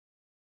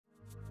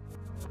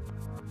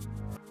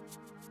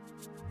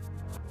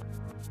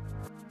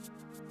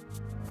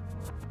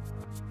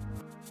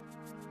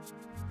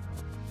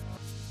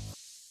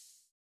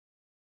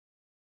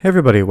Hey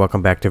everybody,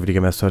 welcome back to Video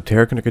Game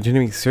Esoteric and a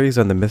continuing series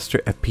on the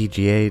MiSTer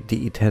FPGA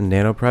DE10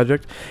 Nano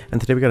project. And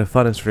today we got a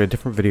fun and sort of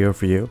different video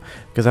for you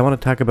because I want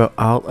to talk about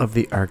all of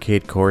the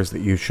arcade cores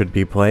that you should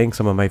be playing,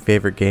 some of my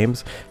favorite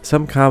games,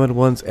 some common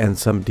ones, and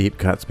some deep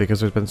cuts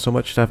because there's been so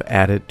much stuff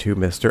added to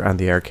MiSTer on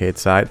the arcade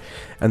side,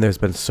 and there's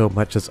been so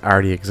much that's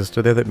already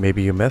existed there that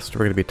maybe you missed. We're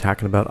going to be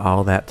talking about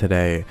all that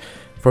today.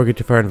 Before we get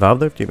too far involved,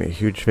 though, do me a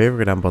huge favor,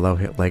 go down below,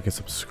 hit like and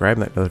subscribe,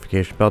 and that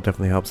notification bell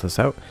definitely helps us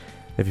out.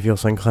 If you feel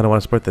so inclined to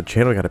want to support the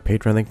channel, we got a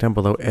Patreon link down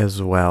below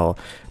as well.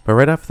 But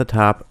right off the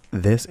top,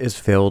 this is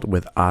filled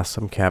with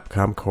awesome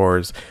Capcom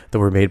cores that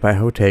were made by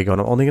Hotego, and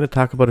I'm only going to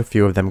talk about a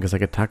few of them because I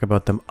could talk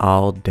about them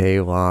all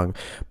day long.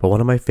 But one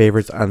of my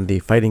favorites on the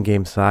fighting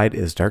game side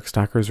is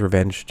Darkstalkers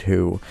Revenge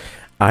 2.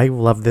 I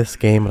love this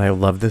game and I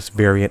love this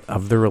variant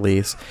of the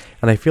release,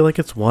 and I feel like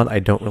it's one I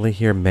don't really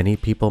hear many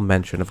people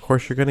mention. Of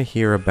course, you're going to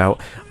hear about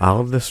all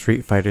of the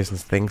Street Fighters and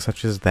things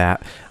such as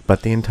that,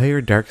 but the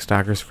entire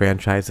Darkstalkers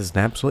franchise is an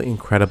absolutely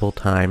incredible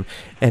time,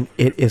 and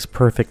it is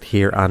perfect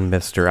here on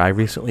MiSTer. I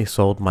recently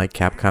sold my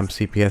Capcom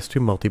CPS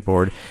 2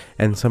 multiboard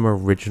and some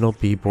original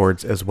B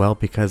boards as well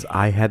because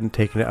I hadn't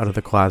taken it out of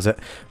the closet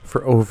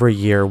for over a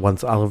year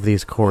once all of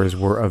these cores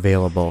were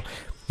available.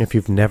 If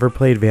you've never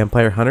played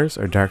Vampire Hunters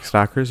or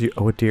Darkstalkers, you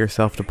owe it to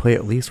yourself to play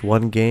at least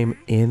one game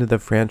in the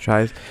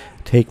franchise.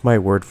 Take my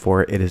word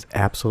for it, it is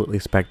absolutely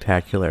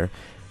spectacular.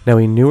 Now,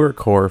 a newer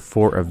core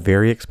for a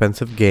very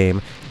expensive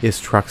game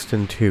is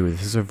Truxton 2.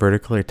 This is a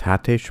vertical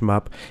Tate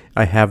shmup.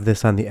 I have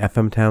this on the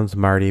FM Towns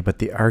Marty, but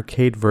the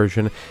arcade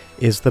version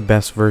is the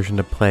best version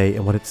to play,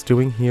 and what it's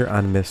doing here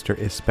on MiSTer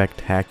is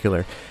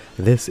spectacular.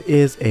 This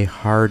is a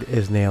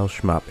hard-as-nail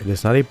shmup. It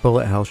is not a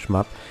bullet hell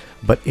shmup,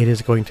 but it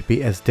is going to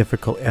be as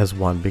difficult as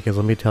one, because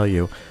let me tell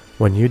you,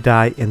 when you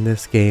die in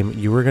this game,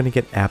 you are going to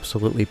get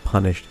absolutely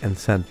punished and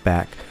sent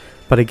back.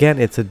 But again,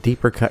 it's a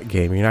deeper cut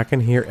game. You're not going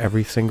to hear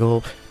every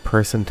single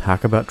person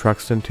talk about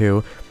Truxton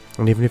 2,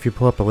 and even if you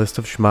pull up a list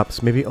of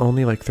shmups, maybe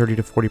only like 30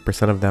 to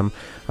 40% of them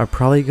are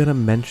probably going to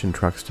mention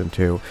Truxton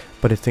 2,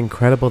 but it's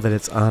incredible that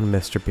it's on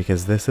MiSTer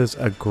because this is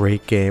a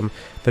great game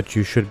that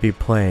you should be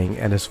playing,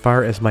 and as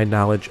far as my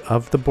knowledge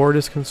of the board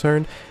is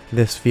concerned,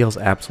 this feels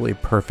absolutely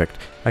perfect.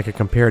 I could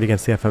compare it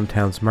against the FM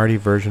Towns Marty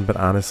version, but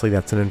honestly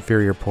that's an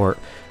inferior port,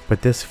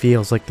 but this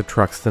feels like the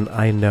Truxton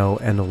I know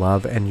and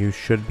love, and you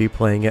should be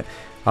playing it.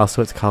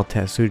 Also, it's called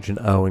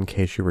Tatsujin O in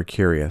case you were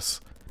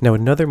curious. Now,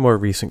 another more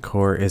recent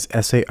core is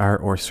SAR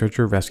or Search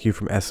or Rescue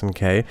from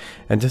SNK,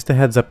 and just a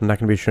heads up, I'm not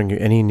going to be showing you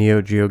any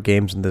Neo Geo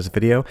games in this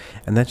video,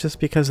 and that's just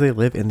because they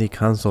live in the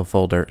console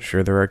folder.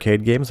 Sure, they're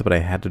arcade games, but I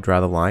had to draw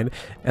the line,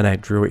 and I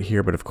drew it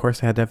here, but of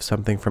course I had to have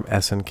something from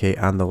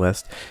SNK on the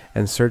list,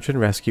 and Search and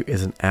Rescue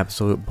is an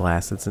absolute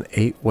blast. It's an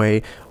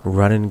 8-way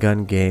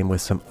run-and-gun game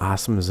with some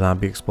awesome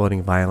zombie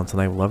exploding violence,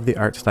 and I love the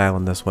art style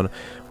in this one.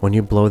 When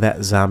you blow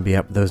that zombie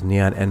up, those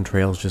neon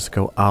entrails just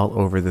go all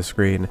over the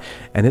screen,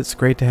 and it's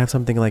great to have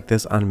something like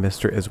this on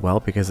MiSTer as well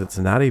because it's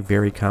not a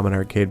very common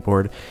arcade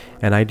board,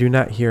 and I do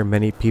not hear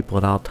many people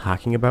at all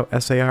talking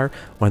about SAR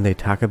when they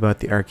talk about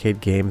the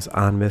arcade games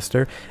on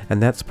MiSTer,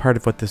 and that's part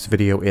of what this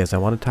video is. I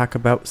want to talk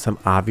about some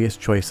obvious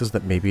choices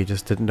that maybe you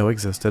just didn't know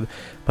existed,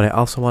 but I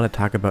also want to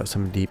talk about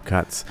some deep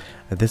cuts.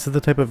 This is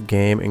the type of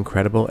game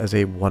incredible as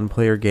a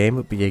one-player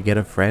game, but you get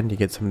a friend, you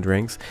get some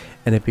drinks,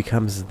 and it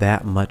becomes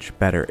that much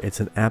better. It's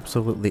an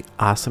absolutely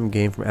awesome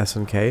game from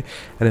SNK,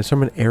 and it's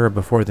from an era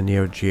before the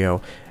Neo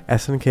Geo.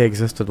 SNK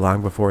existed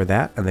long before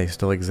that, and they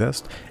still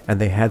exist, and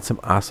they had some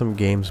awesome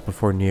games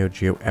before Neo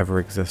Geo ever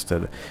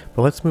existed.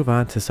 But let's move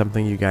on to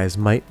something you guys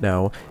might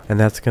know, and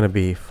that's going to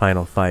be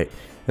Final Fight.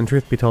 And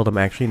truth be told, I'm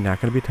actually not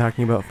going to be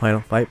talking about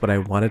Final Fight, but I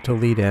wanted to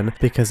lead in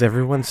because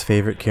everyone's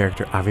favorite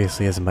character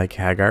obviously is Mike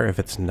Hagar. If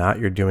it's not,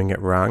 you're doing it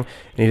wrong.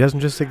 And he doesn't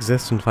just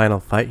exist in Final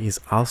Fight, he's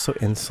also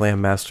in Slam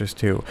Masters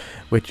 2,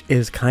 which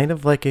is kind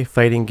of like a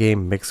fighting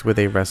game mixed with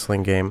a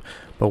wrestling game.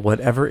 But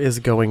whatever is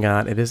going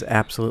on, it is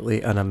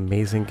absolutely an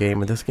amazing game,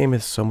 and this game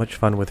is so much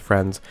fun with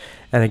friends.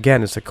 And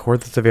again, it's a core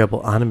that's available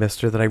on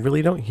MiSTer that I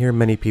really don't hear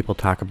many people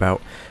talk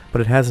about, but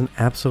it has an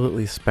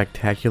absolutely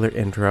spectacular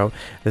intro.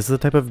 This is the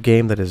type of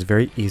game that is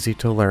very easy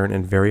to learn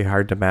and very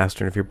hard to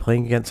master, and if you're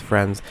playing against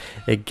friends,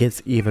 it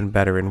gets even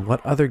better. And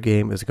what other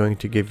game is going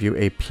to give you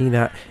a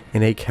peanut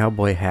in a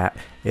cowboy hat?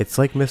 It's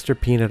like Mr.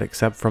 Peanut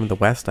except from the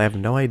West. I have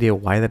no idea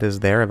why that is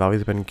there. I've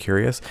always been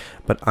curious,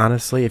 but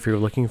honestly, if you're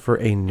looking for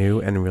a new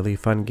and really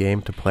fun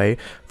game to play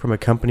from a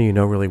company you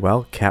know really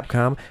well,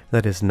 Capcom,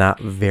 that is not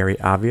very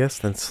obvious,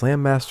 then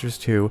Slam Masters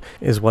 2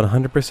 is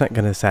 100%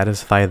 going to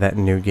satisfy that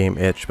new game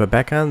itch. But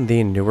back on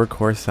the newer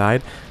core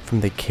side, from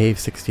the Cave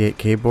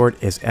 68K board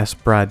is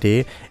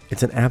Esp.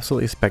 It's an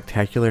absolutely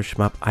spectacular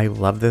shmup. I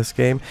love this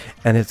game,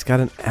 and it's got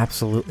an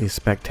absolutely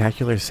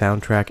spectacular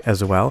soundtrack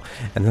as well.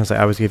 And as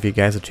I always give you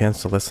guys a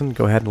chance to listen,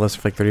 go ahead and listen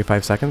for like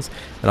 35 seconds,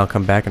 and I'll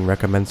come back and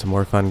recommend some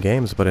more fun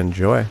games, but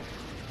enjoy.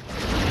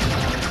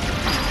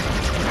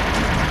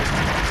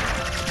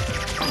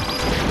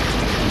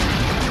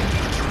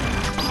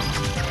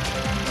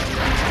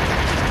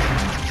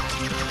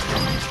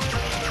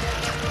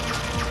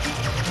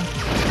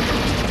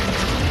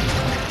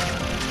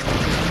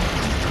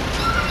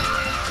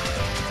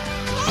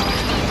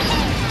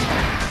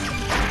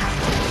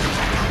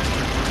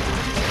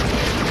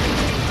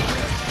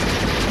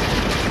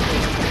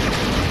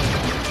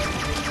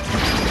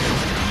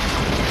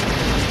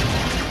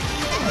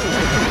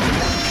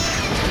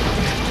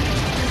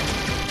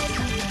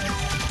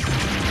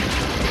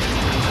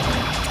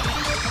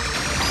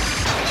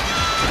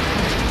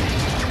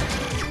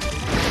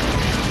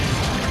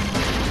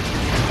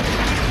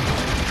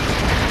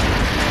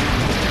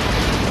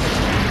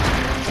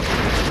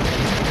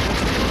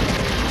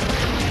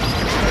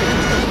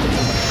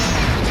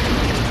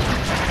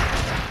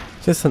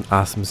 Just an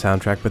awesome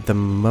soundtrack, but the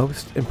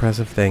most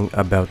impressive thing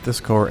about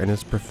this core and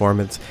its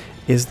performance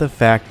is the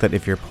fact that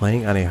if you're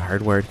playing on a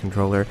hardwired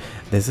controller,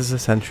 this is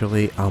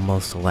essentially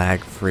almost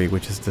lag-free,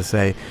 which is to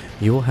say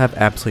you will have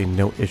absolutely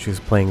no issues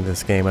playing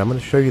this game. And I'm going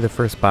to show you the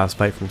first boss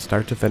fight from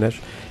start to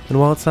finish, and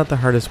while it's not the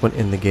hardest one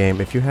in the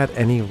game, if you had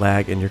any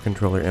lag in your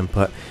controller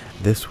input,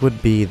 this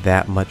would be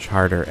that much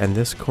harder, and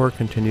this core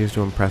continues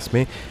to impress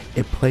me.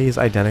 It plays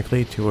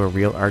identically to a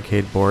real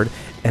arcade board,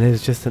 and it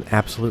is just an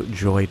absolute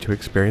joy to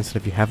experience, and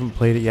if you haven't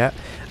played it yet,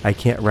 I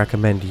can't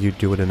recommend you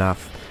do it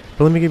enough.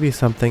 But let me give you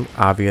something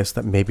obvious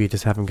that maybe you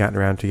just haven't gotten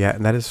around to yet,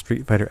 and that is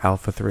Street Fighter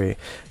Alpha 3.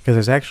 Because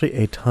there's actually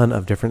a ton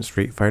of different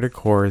Street Fighter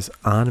cores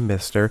on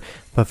MiSTer,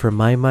 but for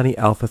my money,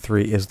 Alpha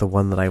 3 is the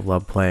one that I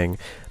love playing.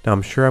 Now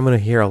I'm sure I'm going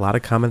to hear a lot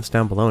of comments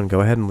down below, and go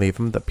ahead and leave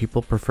them, that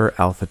people prefer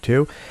Alpha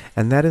 2,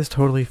 and that is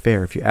totally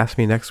fair. If you ask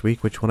me next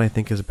week which one I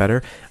think is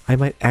better, I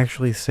might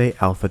actually say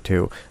Alpha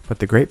 2. But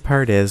the great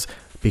part is,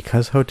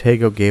 because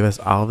Hotego gave us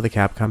all of the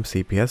Capcom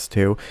CPS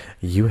 2,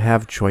 you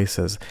have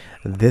choices.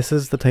 This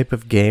is the type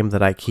of game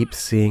that I keep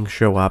seeing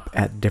show up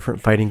at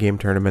different fighting game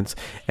tournaments,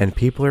 and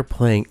people are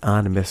playing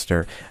on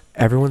MiSTer.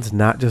 Everyone's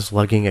not just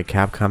lugging a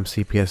Capcom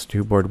CPS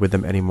 2 board with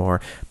them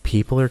anymore.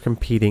 People are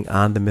competing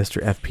on the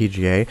MiSTer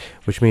FPGA,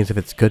 which means if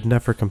it's good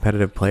enough for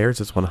competitive players,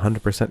 it's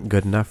 100%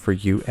 good enough for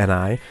you and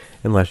I.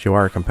 Unless you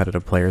are a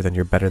competitive player, then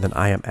you're better than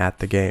I am at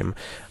the game.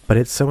 But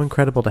it's so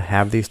incredible to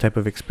have these type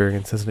of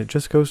experiences, and it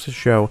just goes to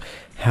show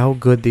how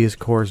good these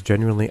cores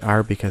genuinely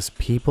are, because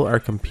people are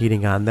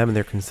competing on them and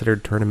they're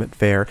considered tournament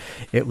fair,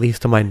 at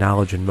least to my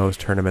knowledge in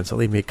most tournaments. So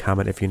leave me a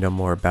comment if you know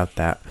more about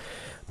that.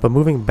 But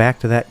moving back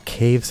to that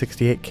Cave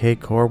 68K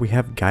core, we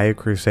have Gaia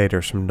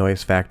Crusaders from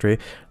Noise Factory,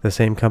 the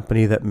same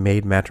company that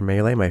made Matter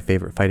Melee, my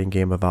favorite fighting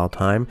game of all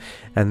time.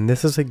 And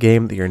this is a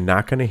game that you're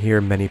not going to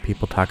hear many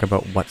people talk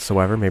about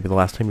whatsoever. Maybe the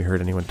last time you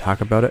heard anyone talk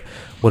about it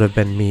would have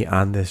been me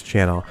on this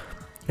channel.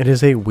 It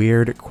is a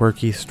weird,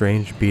 quirky,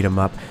 strange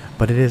beat-em-up,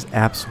 but it is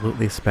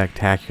absolutely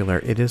spectacular.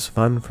 It is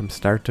fun from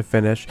start to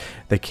finish.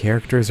 The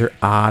characters are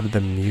odd,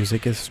 the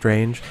music is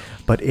strange,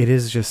 but it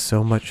is just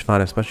so much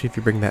fun, especially if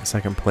you bring that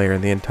second player.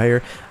 And the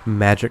entire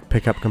magic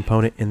pickup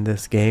component in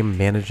this game,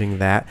 managing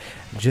that,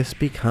 just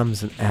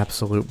becomes an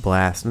absolute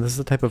blast. And this is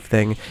the type of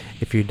thing,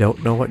 if you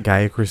don't know what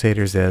Gaia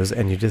Crusaders is,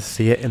 and you just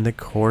see it in the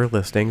core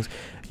listings,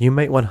 you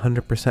might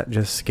 100%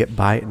 just skip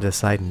by it and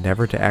decide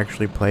never to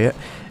actually play it,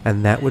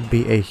 and that would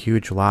be a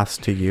huge loss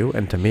to you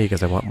and to me,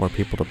 because I want more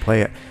people to play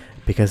it,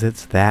 because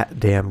it's that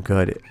damn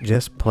good.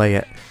 Just play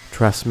it.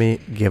 Trust me,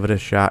 give it a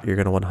shot. You're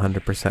going to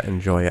 100%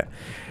 enjoy it.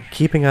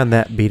 Keeping on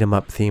that beat 'em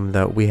up theme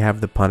though, we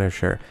have the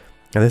Punisher.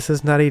 Now this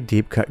is not a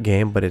deep cut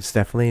game, but it's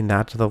definitely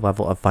not to the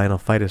level of Final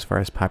Fight as far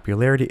as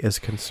popularity is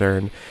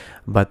concerned.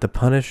 But the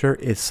Punisher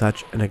is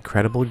such an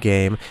incredible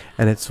game,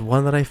 and it's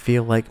one that I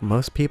feel like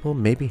most people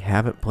maybe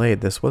haven't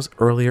played. This was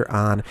earlier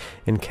on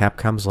in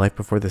Capcom's life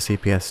before the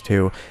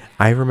CPS2.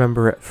 I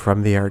remember it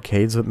from the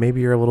arcades, but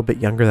maybe you're a little bit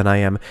younger than I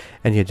am,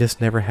 and you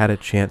just never had a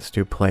chance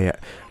to play it.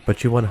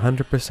 But you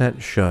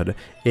 100% should.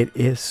 It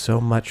is so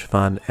much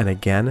fun, and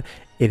again,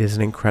 it is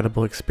an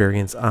incredible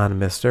experience on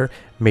MiSTer,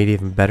 made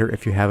even better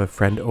if you have a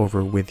friend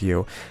over with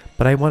you.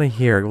 But I want to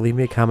hear, leave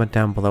me a comment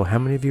down below, how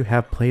many of you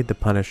have played the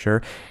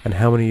Punisher, and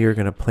how many of you are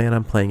going to plan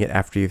on playing it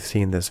after you've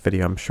seen this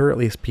video. I'm sure at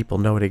least people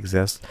know it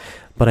exists,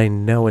 but I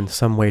know in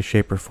some way,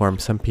 shape, or form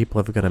some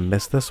people are going to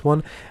miss this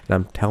one, and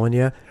I'm telling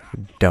you,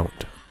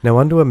 don't. Now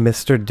onto a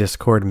MiSTer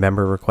Discord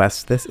member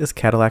request. This is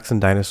Cadillacs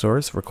and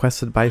Dinosaurs,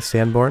 requested by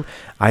Sanborn.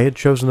 I had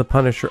chosen the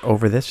Punisher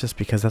over this just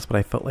because that's what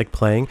I felt like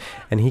playing,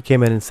 and he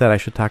came in and said I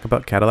should talk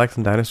about Cadillacs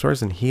and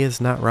Dinosaurs, and he is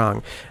not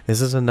wrong.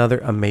 This is another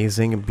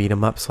amazing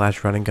beat-em-up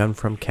slash run and gun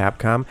from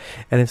Capcom,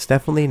 and it's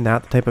definitely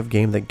not the type of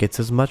game that gets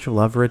as much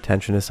love or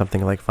attention as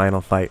something like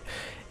Final Fight.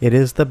 It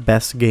is the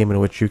best game in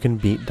which you can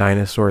beat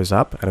dinosaurs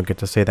up. I don't get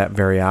to say that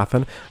very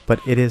often,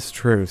 but it is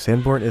true.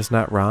 Sanborn is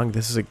not wrong.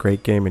 This is a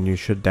great game, and you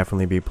should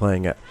definitely be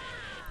playing it.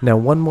 Now,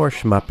 one more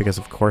shmup, because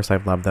of course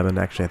I've loved them, and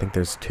actually I think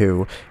there's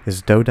two,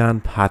 is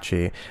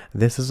DoDonPachi.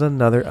 This is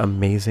another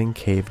amazing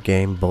cave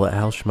game, bullet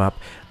hell shmup,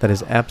 that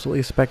is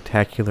absolutely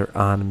spectacular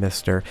on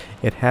MiSTer.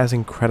 It has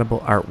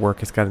incredible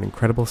artwork, it's got an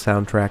incredible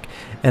soundtrack,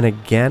 and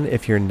again,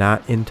 if you're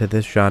not into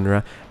this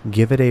genre,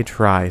 give it a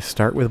try.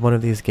 Start with one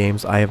of these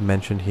games I have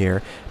mentioned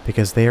here,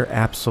 because they are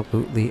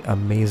absolutely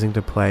amazing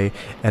to play,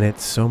 and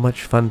it's so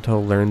much fun to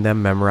learn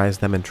them, memorize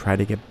them, and try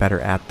to get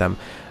better at them.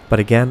 But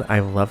again,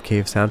 I love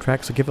cave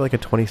soundtracks, so give it like a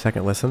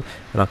 20-second listen,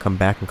 and I'll come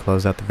back and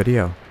close out the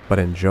video. But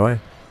enjoy.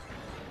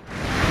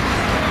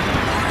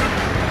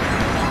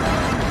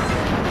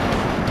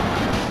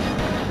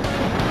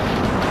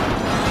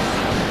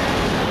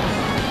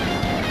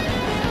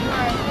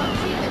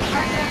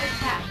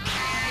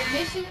 The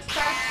mission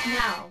starts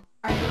now.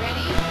 Are you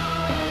ready?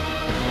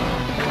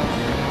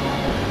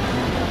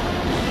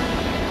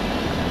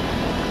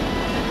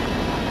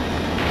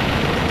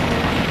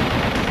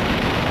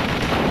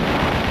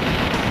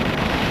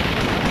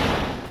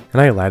 And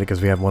I lied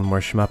because we have one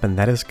more shmup, and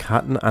that is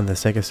Cotton on the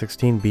Sega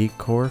 16B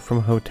core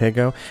from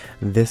Hotego.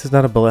 This is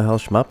not a bullet hell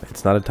shmup,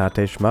 it's not a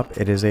tate shmup,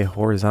 it is a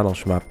horizontal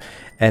shmup.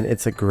 and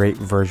it's a great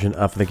version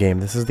of the game.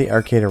 This is the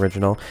arcade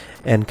original,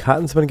 and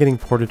Cotton's been getting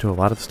ported to a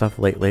lot of stuff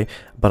lately,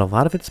 but a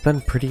lot of it's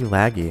been pretty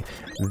laggy.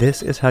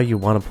 This is how you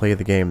want to play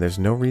the game. There's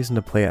no reason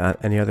to play it on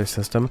any other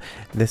system.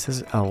 This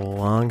is a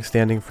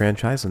long-standing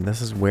franchise, and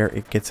this is where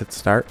it gets its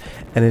start,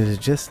 and it is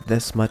just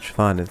this much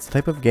fun. It's the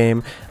type of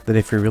game that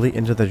if you're really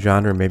into the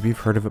genre, maybe you've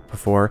heard of it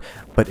before,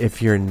 but if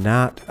you're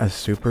not a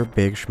super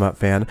big shmup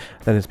fan,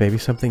 then it's maybe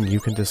something you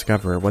can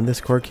discover. When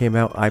this core came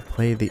out, I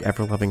played the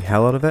ever-loving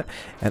hell out of it,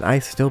 and I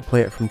still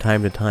play it from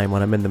time to time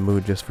when I'm in the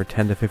mood just for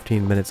 10 to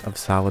 15 minutes of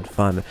solid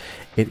fun.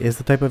 It is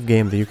the type of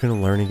game that you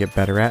can learn and get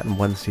better at in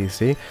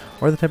 1cc,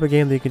 or the type of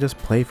game that you can just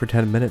play for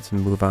 10 minutes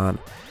and move on.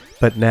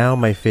 But now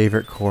my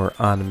favorite core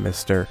on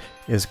MiSTer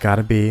is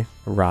gotta be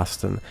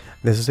Roston.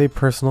 This is a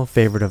personal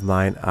favorite of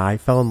mine. I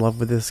fell in love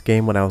with this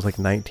game when I was like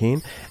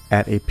 19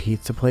 at a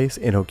pizza place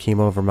in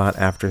Okemo, Vermont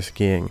after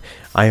skiing.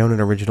 I own an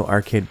original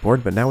arcade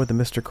board, but now with the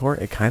MiSTer core,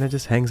 it kind of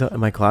just hangs out in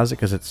my closet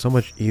because it's so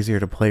much easier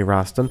to play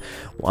Roston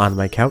on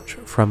my couch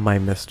from my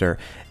MiSTer.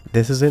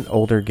 This is an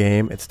older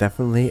game. It's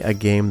definitely a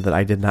game that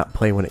I did not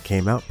play when it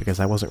came out because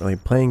I wasn't really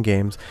playing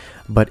games,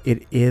 but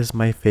it is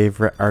my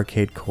favorite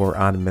arcade core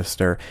on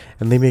MiSTer.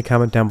 And leave me a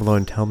comment down below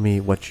and tell me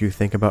what you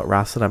think about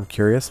Roston. I'm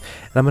curious,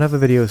 and I'm going to have a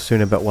video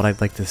soon about what I'd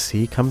like to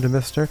see come to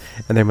MiSTer,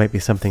 and there might be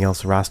something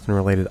else Roston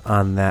related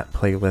on that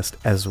playlist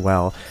as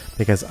well,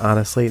 because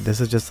honestly, this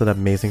is just an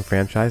amazing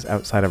franchise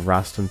outside of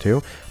Roston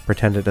 2.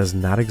 Pretend it does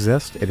not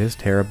exist. It is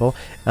terrible,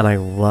 and I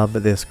love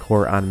this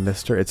core on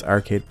MiSTer. It's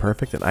arcade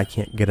perfect, and I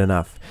can't get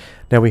enough.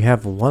 Now we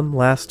have one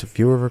last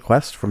viewer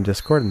request from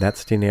Discord, and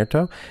that's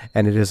Dinerto,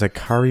 and it is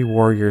Akari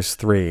Warriors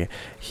 3.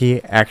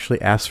 He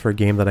actually asked for a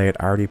game that I had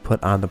already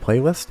put on the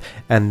playlist,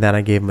 and then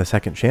I gave him a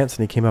second chance,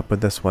 and he came up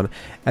with this one.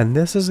 And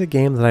this is a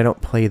game that I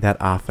don't play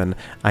that often.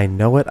 I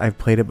know it, I've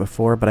played it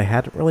before, but I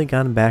hadn't really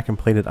gone back and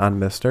played it on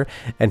MiSTer,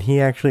 and he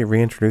actually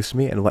reintroduced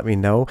me and let me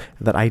know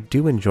that I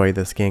do enjoy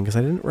this game, because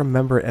I didn't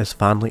remember it as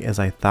fondly as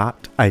I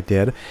thought I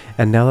did,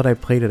 and now that I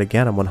played it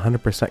again, I'm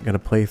 100% going to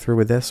play through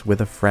with this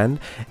with a friend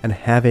and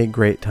have a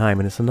great time.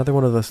 And it's another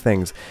one of those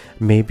things.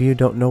 Maybe you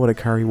don't know what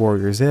Akari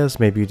Warriors is,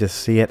 maybe you just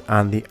see it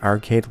on the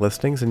arcade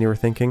listings and you were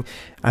thinking,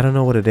 I don't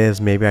know what it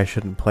is, maybe I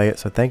shouldn't play it.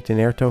 So thank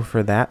Dinerto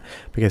for that,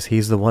 because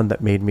he's the one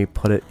that made me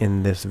put it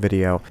in this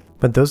video.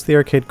 But those are the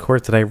arcade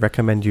cores that I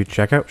recommend you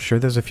check out. Sure,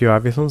 there's a few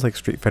obvious ones like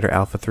Street Fighter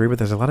Alpha 3, but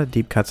there's a lot of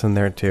deep cuts in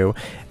there too.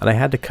 And I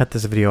had to cut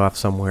this video off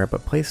somewhere,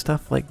 but play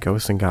stuff like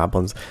Ghosts and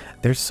Goblins.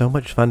 There's so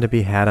much fun to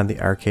be had on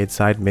the arcade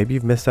side. Maybe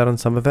you've missed out on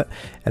some of it,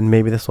 and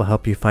maybe this will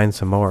help you find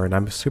some more. And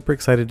I'm super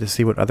excited to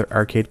see what other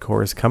arcade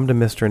cores come to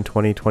MiSTer in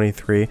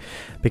 2023,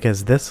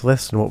 because this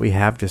list and what we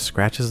have just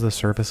scratches the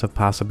surface of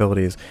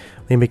possibilities.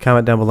 Leave me a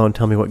comment down below and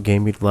tell me what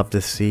game you'd love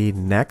to see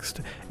next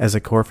as a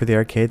core for the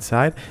arcade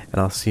side, and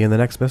I'll see you in the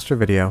next MiSTer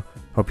video.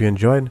 Hope you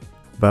enjoyed.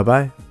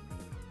 Bye-bye.